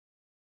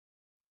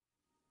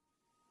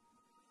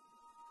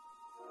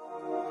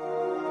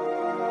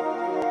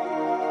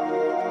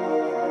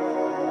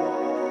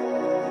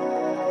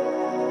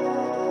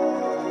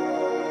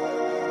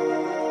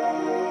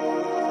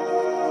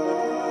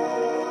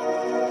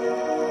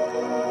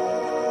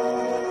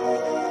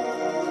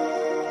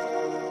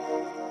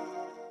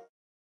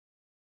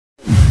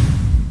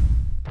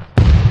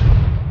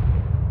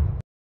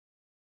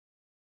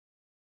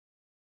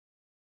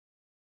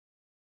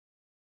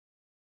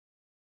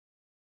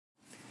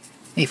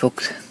Hey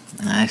folks,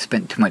 I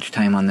spent too much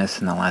time on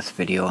this in the last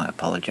video. I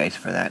apologize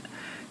for that.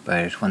 But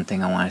there's one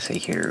thing I want to say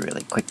here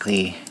really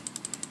quickly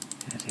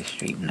as I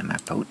straighten the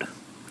map out.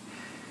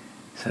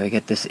 So I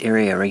got this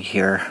area right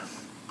here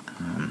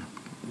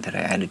that I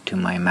added to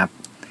my map,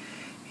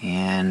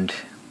 and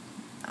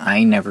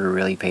I never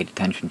really paid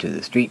attention to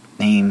the street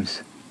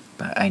names,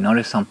 but I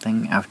noticed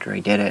something after I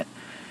did it,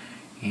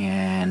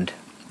 and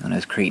when I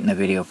was creating the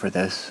video for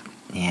this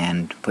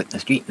and putting the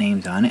street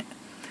names on it,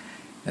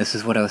 this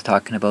is what I was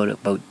talking about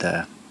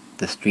the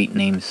street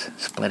names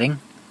splitting.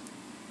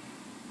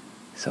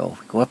 So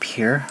we go up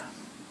here,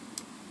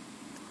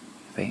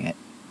 we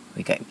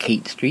got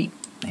Kate Street,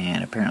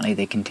 and apparently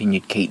they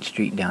continued Kate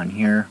Street down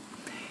here.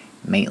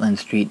 Maitland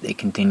Street, they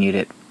continued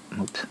it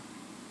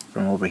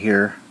from over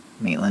here,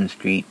 Maitland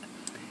Street,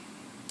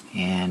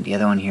 and the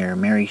other one here,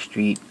 Mary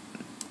Street.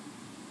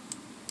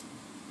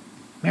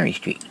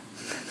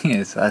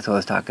 Yeah, so that's what I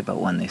was talking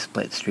about when they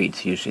split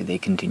streets. Usually they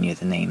continue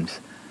the names.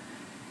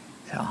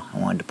 So I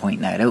wanted to point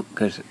that out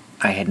because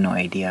I had no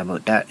idea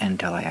about that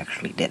until I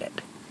actually did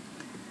it.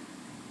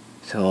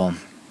 So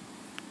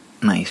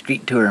my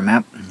street tour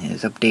map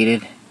is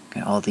updated,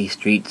 got all these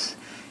streets,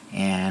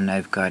 and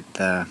I've got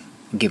the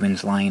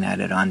Gibbons line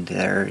added onto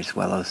there as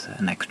well as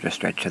an extra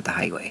stretch of the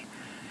highway.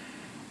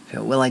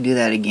 So will I do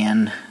that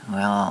again?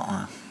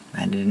 Well,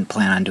 I didn't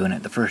plan on doing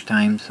it the first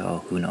time,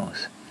 so who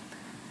knows.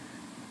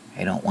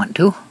 I don't want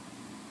to,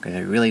 because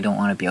I really don't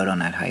want to be out on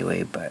that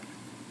highway, but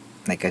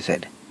like I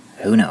said,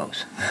 who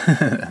knows.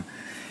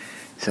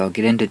 So I'll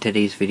get into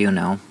today's video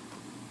now,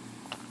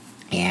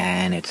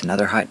 and it's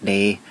another hot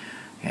day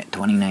at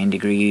 29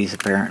 degrees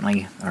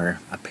currently,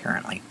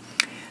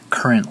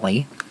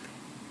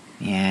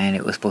 and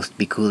it was supposed to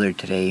be cooler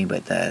today,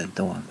 but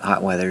the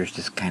hot weather is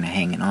just kind of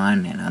hanging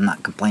on, and I'm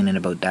not complaining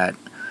about that.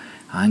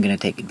 I'm going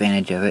to take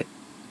advantage of it,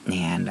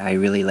 and I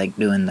really like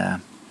doing the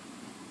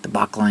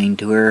Bok Line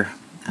tour.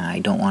 I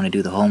don't want to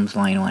do the Holmes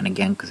Line one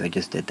again because I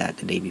just did that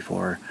the day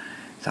before.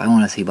 So I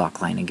want to see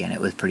Bok Line again. It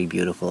was pretty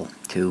beautiful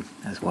too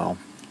as well.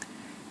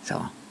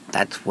 So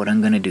that's what I'm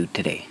going to do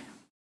today.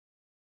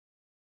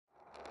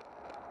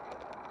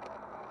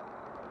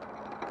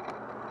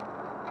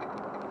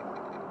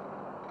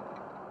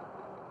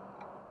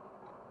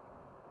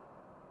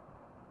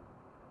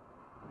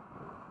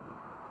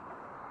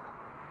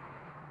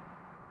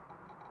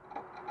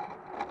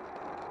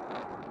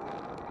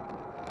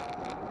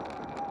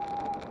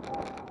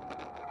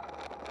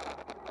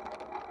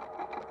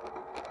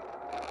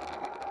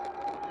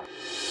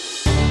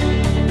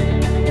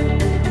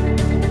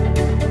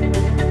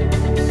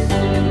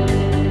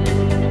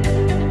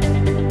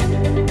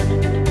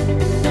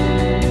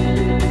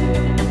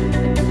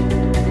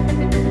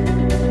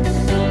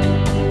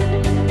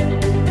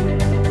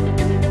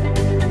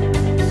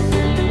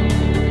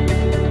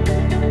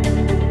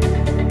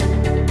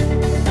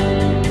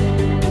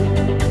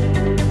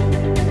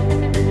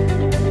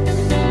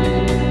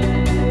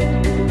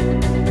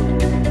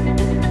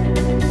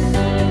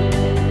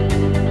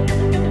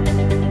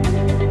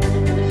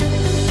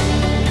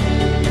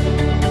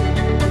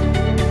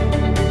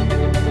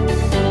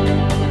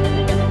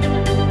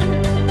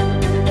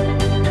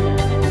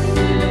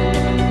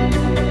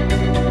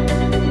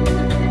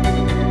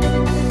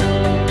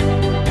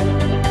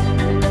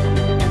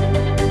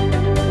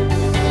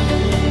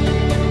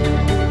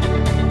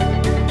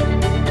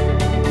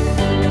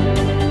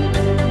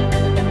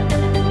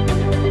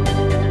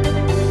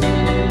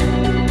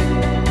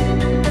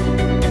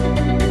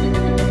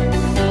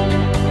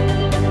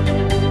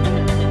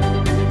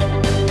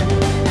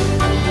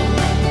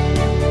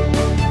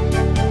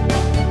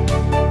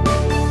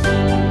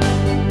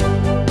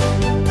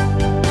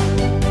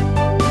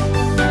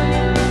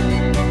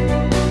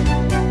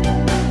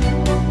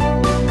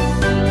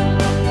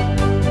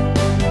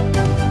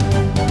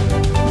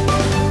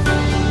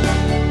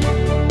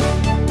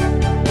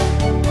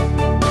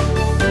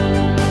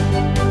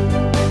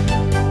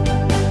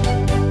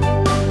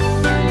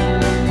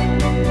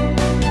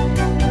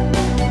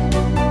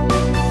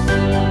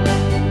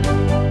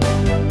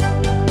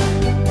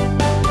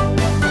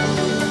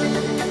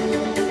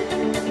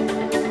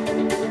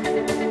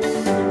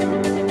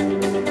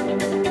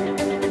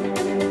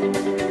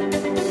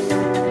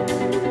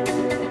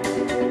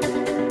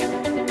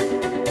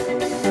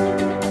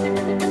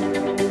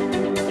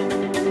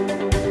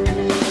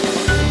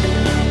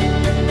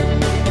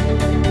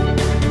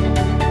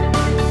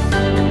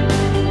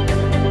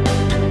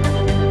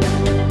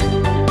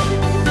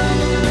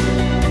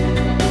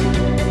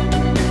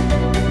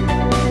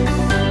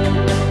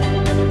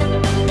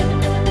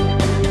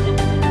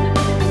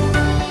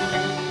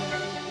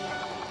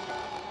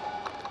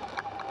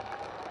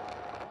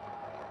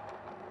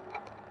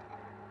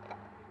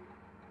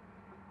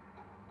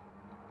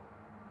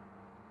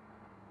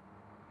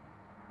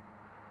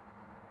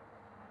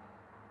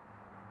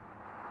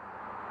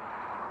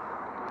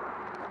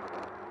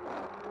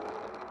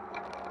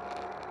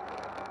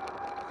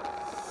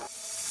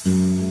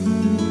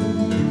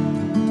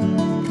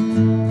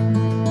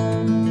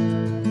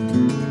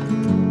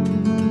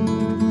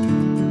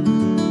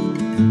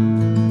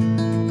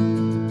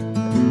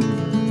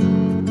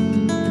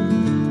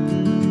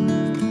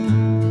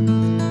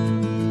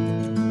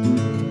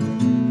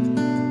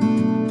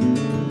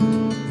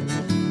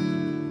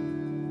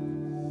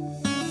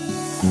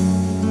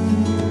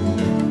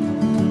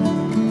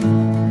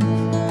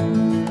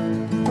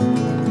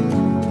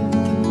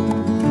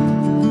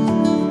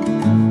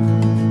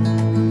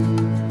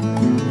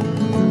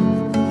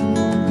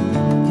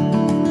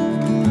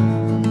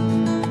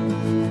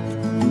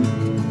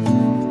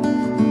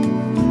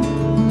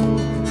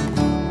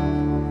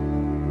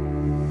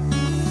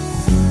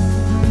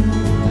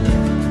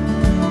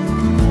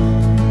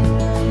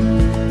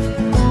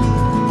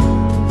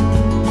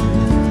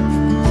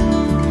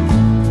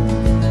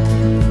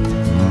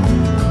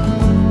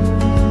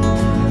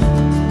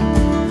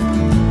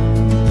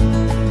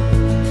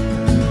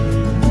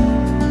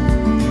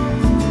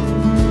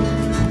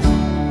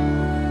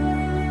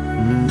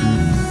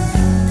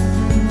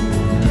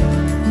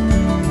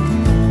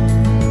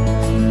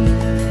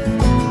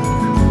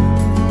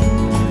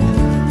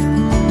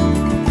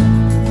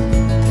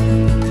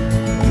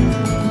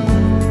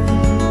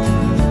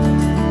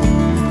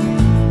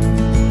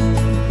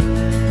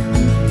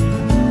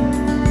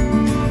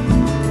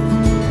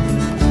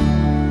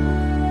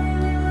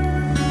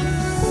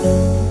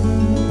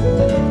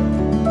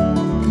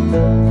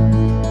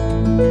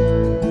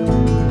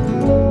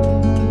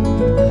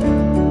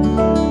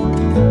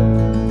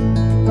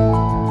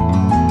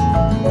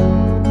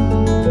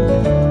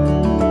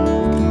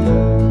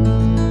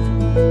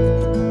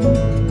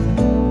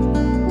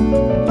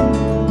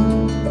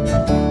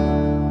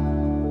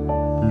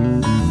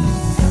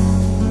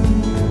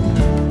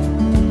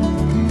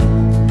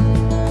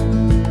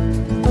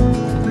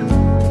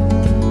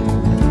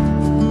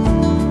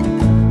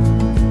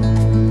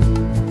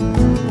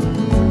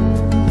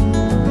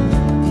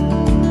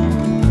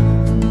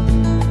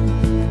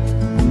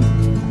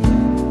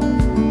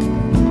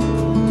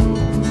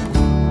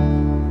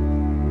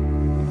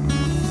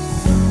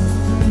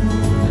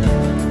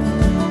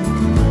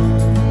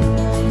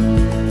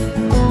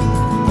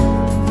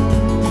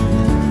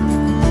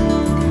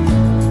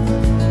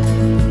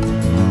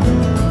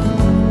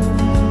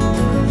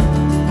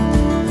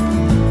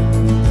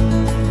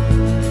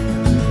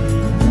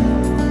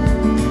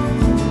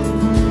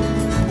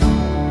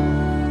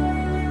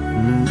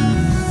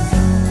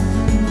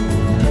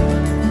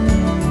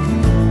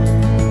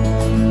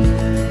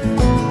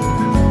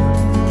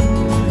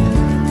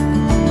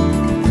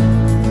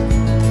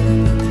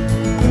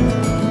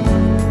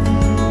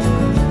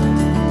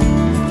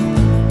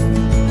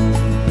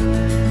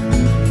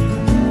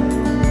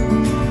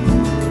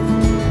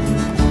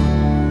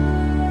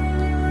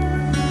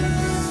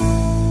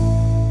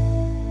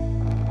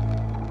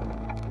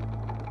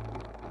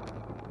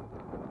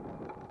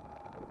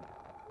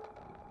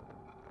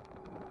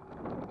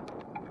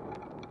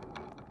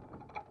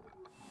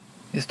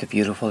 Just a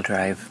beautiful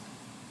drive.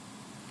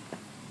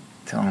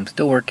 So I'm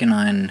still working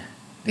on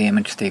the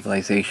image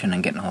stabilization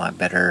and getting a lot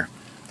better.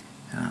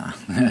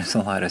 There's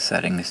a lot of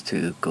settings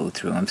to go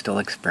through. I'm still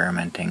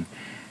experimenting.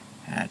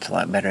 It's a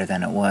lot better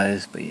than it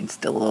was, but it's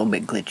still a little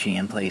bit glitchy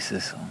in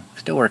places, so I'm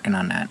still working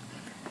on that.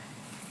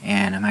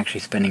 And I'm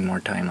actually spending more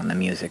time on the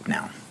music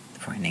now,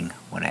 finding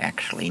what I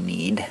actually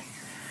need.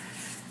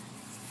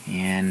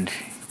 And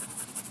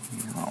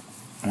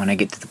when I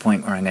get to the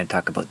point where I'm going to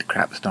talk about the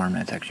crap storm,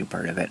 that's actually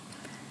part of it.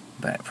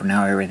 But for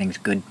now, everything's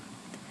good.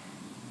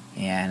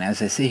 And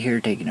as I sit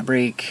here taking a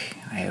break,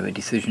 I have a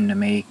decision to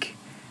make.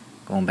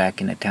 Going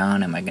back into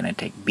town, am I going to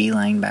take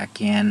Beeline back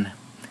in?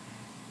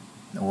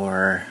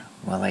 Or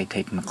will I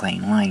take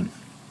Mclean Line?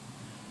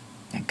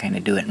 And kind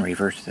of do it in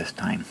reverse this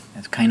time.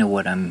 That's kind of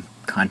what I'm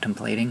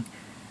contemplating.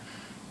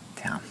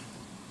 So, I'll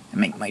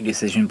make my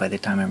decision by the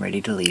time I'm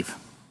ready to leave.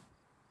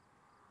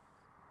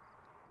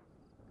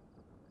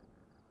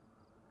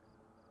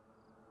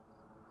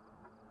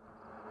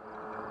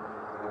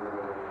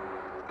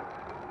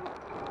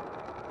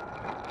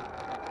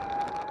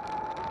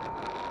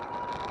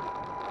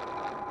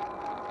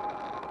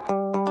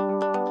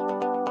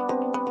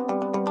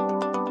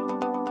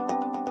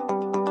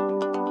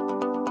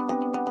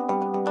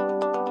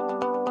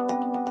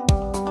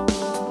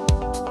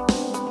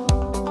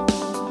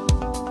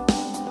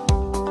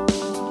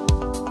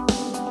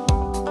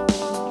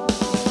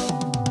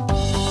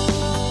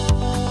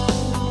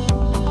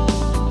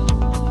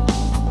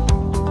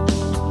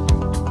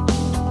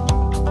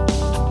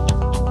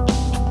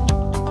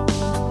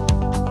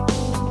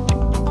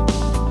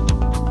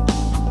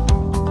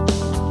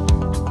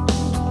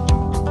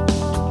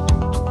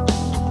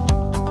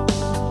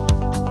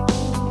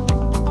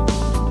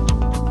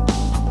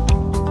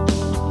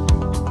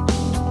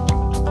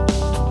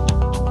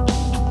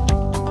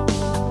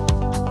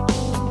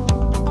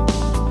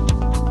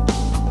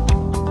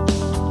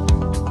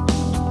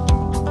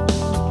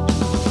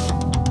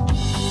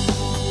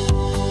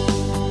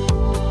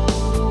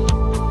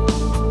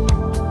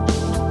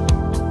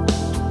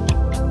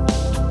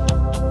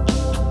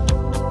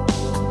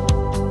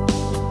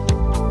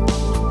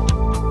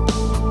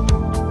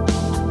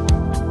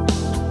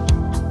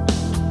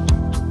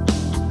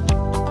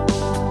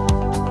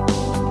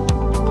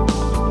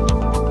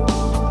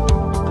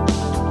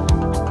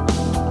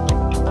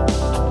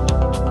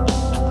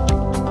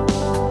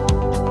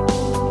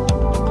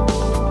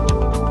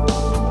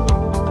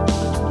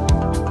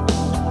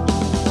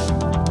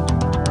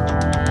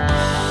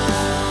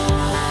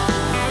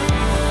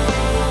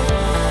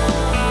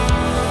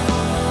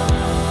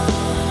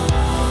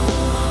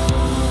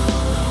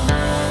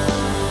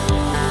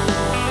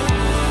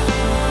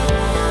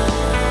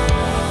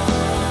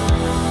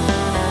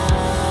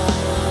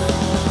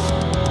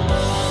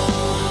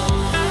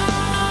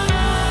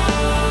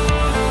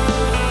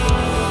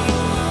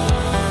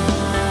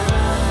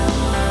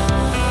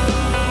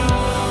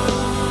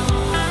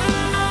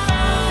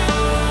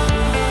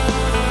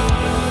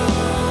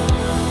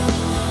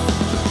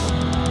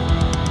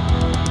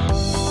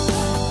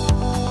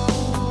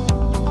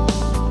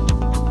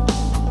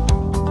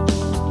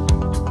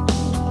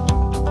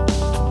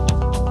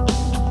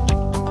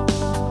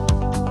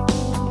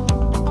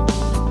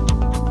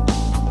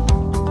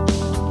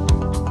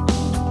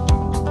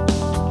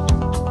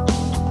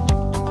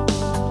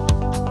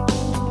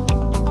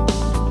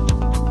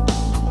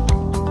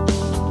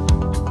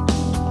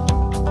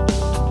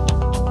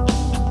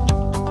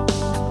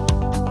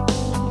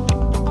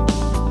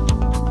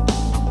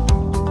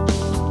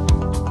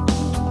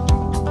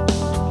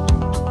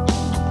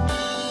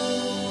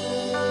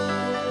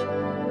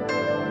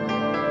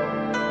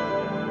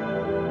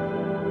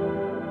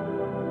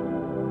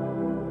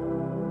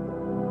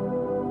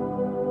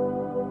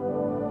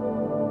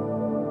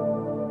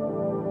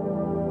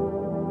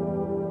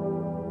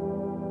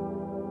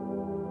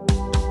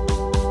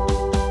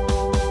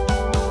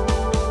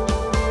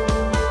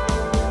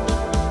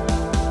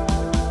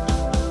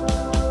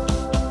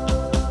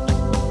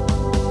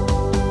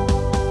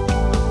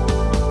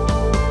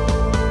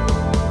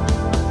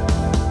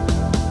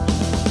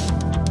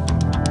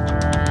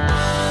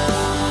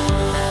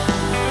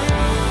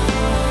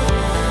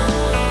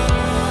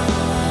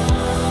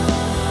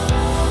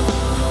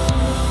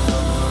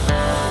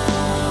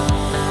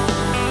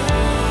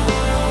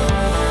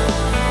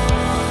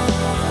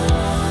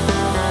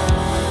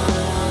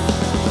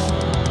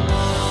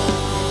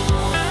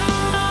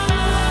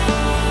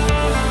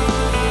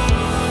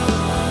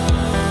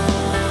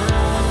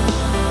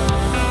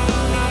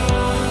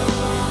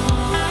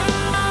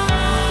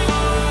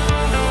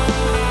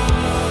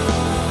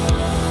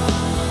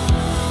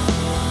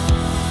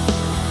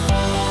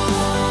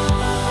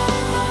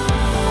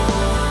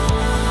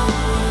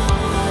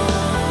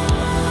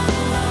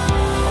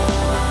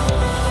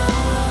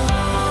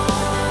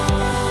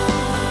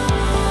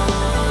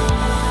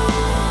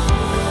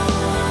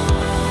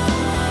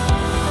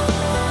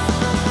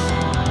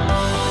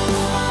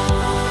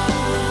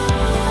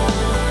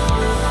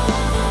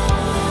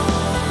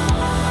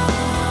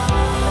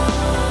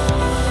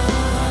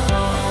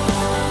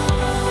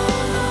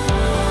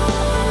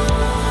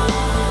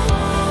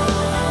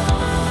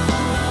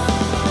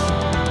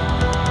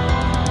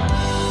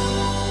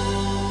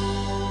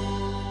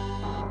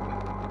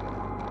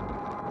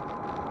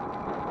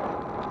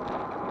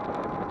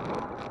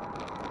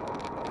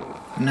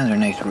 another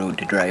nice road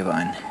to drive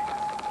on.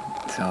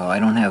 So I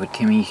don't have a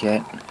Timmy's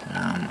yet.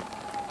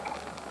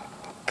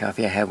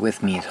 Coffee I have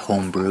with me is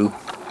homebrew,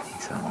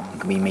 so I'm going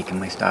to be making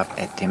my stop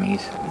at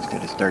Timmy's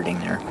instead of starting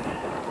there.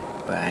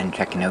 But I'm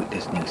checking out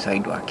this new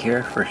sidewalk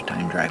here, first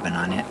time driving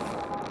on it.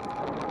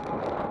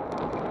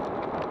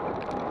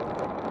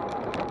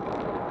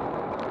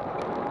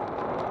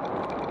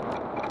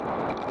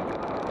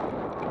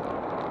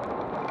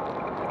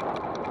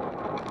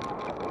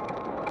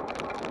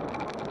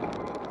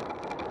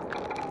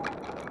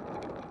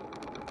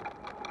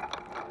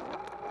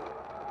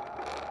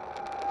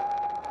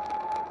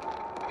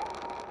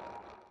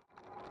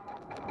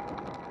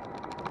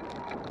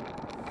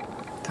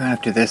 So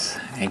after this,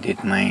 I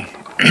did my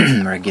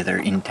regular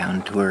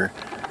in-town tour,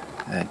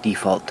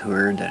 default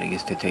tour that I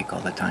used to take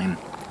all the time.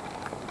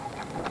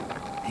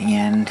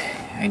 And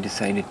I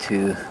decided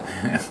to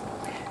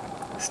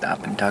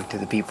stop and talk to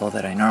the people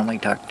that I normally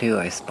talk to.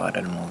 I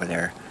spotted them over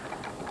there.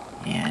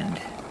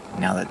 And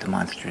now that the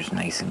monster's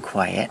nice and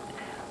quiet,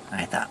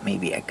 I thought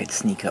maybe I could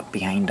sneak up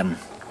behind them.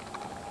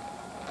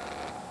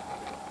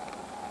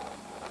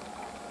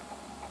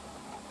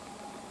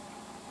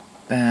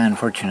 But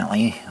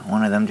unfortunately,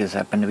 one of them just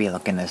happened to be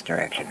looking this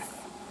direction.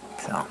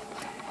 So,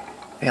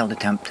 failed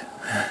attempt.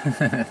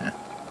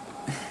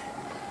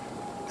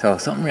 So,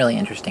 something really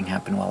interesting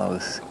happened while I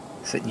was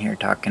sitting here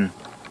talking.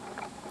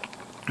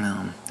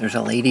 There's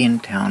a lady in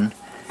town,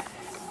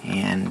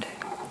 and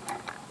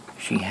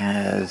she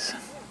has,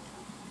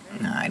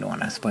 I don't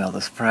want to spoil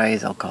the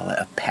surprise, I'll call it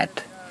a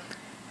pet.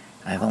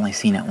 I've only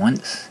seen it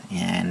once,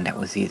 and that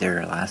was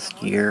either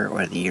last year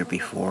or the year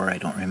before, I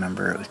don't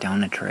remember. It was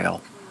down the trail.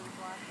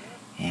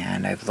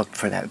 And I've looked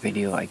for that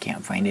video, I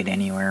can't find it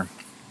anywhere.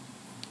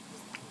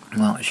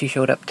 Well, she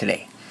showed up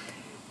today,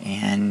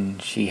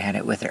 and she had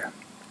it with her.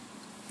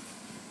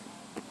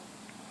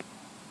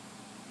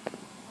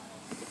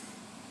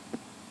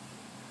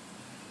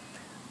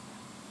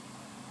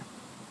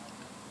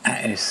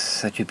 It is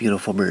such a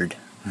beautiful bird.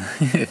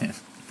 I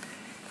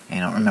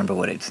don't remember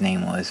what its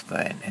name was,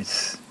 but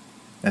this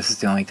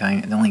is only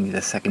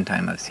the second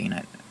time I've seen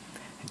it.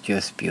 It's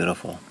just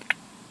beautiful.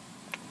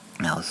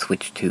 I'll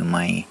switch to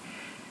my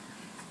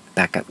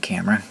backup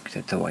camera because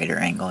it's a wider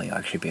angle. You'll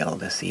actually be able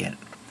to see it.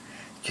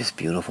 Just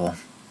beautiful.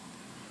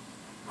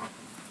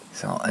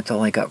 So that's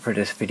all I got for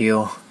this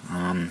video.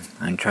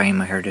 I'm trying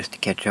my hardest to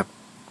catch up.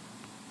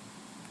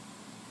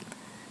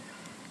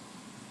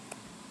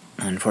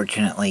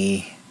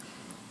 Unfortunately,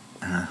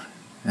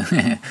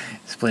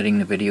 splitting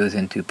the videos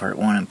into part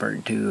 1 and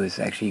part 2 has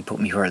actually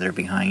put me farther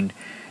behind,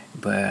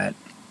 but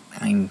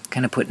I'm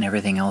kind of putting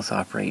everything else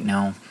off right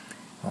now.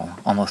 Well,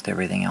 almost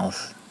everything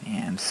else.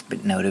 And I'm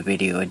spitting out a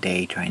video a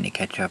day trying to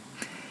catch up,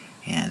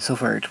 and so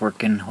far it's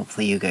working.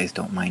 Hopefully you guys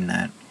don't mind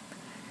that.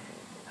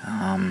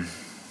 I'm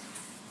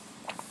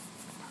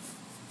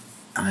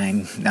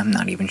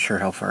not even sure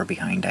how far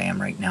behind I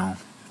am right now.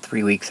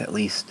 3 weeks at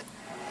least.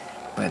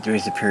 But there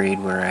is a period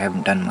where I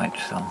haven't done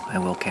much, so I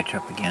will catch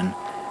up again.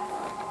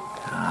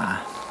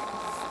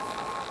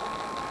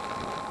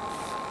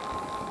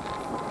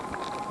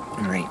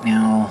 Right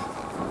now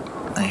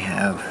I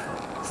have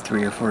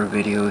 3 or 4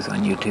 videos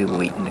on YouTube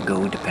waiting to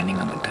go, depending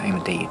on the time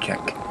of day you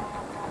check.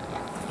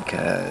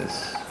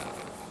 Because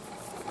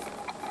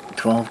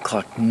 12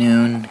 o'clock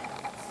noon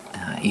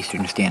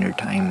Eastern Standard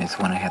Time is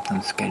when I have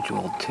them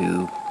scheduled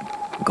to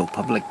go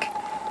public.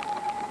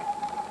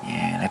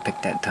 And I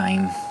picked that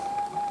time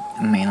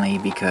mainly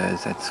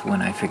because that's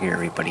when I figure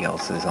everybody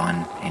else is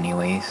on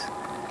anyways.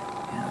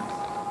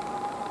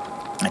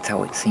 That's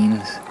how it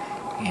seems.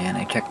 And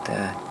I checked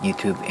the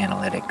YouTube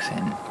analytics,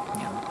 and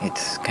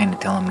it's kind of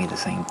telling me the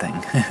same thing.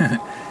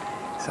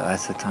 So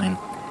that's the time.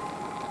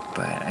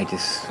 But I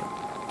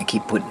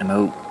keep putting them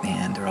out,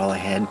 and they're all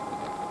ahead.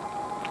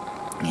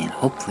 And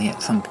hopefully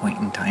at some point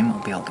in time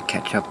I'll be able to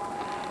catch up.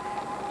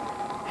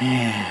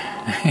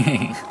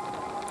 And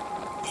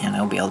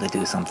I'll be able to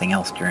do something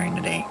else during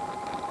the day.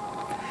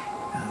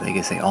 Like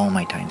I say, all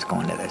my time's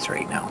going to this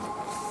right now.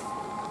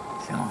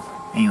 So,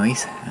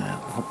 anyways,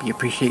 hope you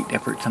appreciate the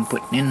efforts I'm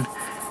putting in.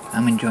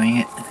 I'm enjoying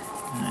it.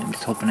 I'm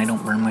just hoping I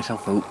don't burn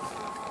myself out.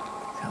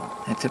 So,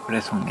 that's it for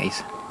this one,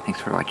 guys.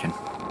 Thanks for watching.